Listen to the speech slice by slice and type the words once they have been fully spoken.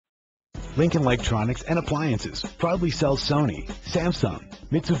Lincoln Electronics and Appliances proudly sells Sony, Samsung,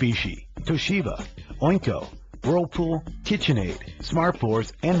 Mitsubishi, Toshiba, Oinko, Whirlpool, KitchenAid,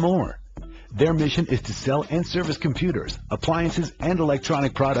 SmartBoards, and more. Their mission is to sell and service computers, appliances, and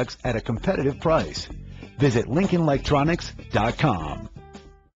electronic products at a competitive price. Visit LincolnElectronics.com.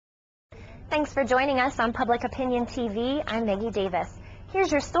 Thanks for joining us on Public Opinion TV. I'm Maggie Davis.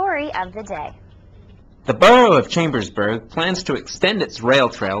 Here's your story of the day. The borough of Chambersburg plans to extend its rail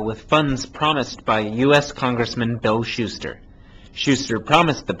trail with funds promised by U.S. Congressman Bill Schuster. Schuster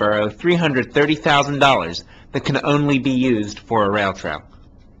promised the borough $330,000 that can only be used for a rail trail.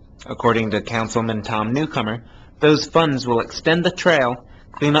 According to Councilman Tom Newcomer, those funds will extend the trail,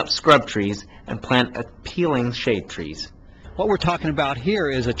 clean up scrub trees, and plant appealing shade trees. What we're talking about here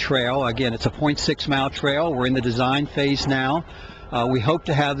is a trail. Again, it's a 0.6-mile trail. We're in the design phase now. We hope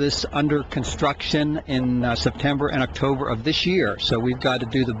to have this under construction in September and October of this year. So we've got to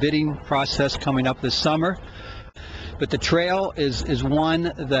do the bidding process coming up this summer. But the trail is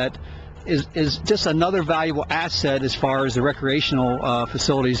one that is just another valuable asset as far as the recreational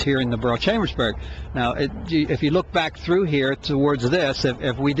facilities here in the borough of Chambersburg. Now, if you look back through here towards this,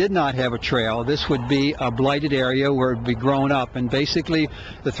 if we did not have a trail, this would be a blighted area where it would be grown up. And basically,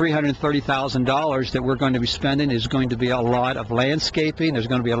 the $330,000 that we're going to be spending is going to be a lot of landscaping. There's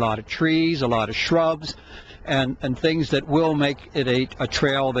going to be a lot of trees, a lot of shrubs, and things that will make it a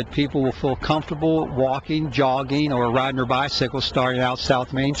trail that people will feel comfortable walking, jogging, or riding their bicycles starting out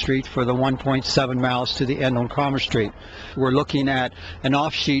South Main Street for the 1.7 miles to the end on Commerce Street. We're looking at an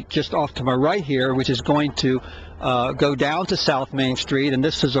offshoot just off to my right here, which is going to go down to South Main Street, and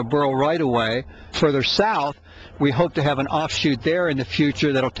this is a borough right-of-way. Further south, we hope to have an offshoot there in the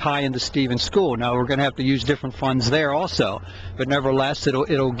future that'll tie into Stevens School. Now, we're going to have to use different funds there also, but nevertheless,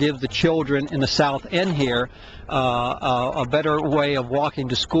 it'll give the children in the south end here a better way of walking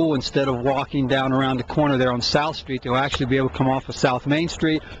to school instead of walking down around the corner there on South Street. They'll actually be able to come off of South Main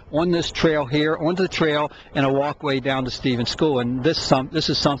Street on this trail here, onto the trail, and a walkway down to Stevens School. And this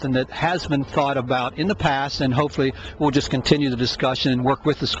is something that has been thought about in the past, and hopefully we'll just continue the discussion and work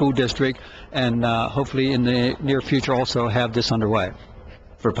with the school district, and hopefully in the near future also have this underway.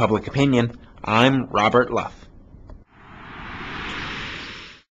 For Public Opinion, I'm Robert Luff.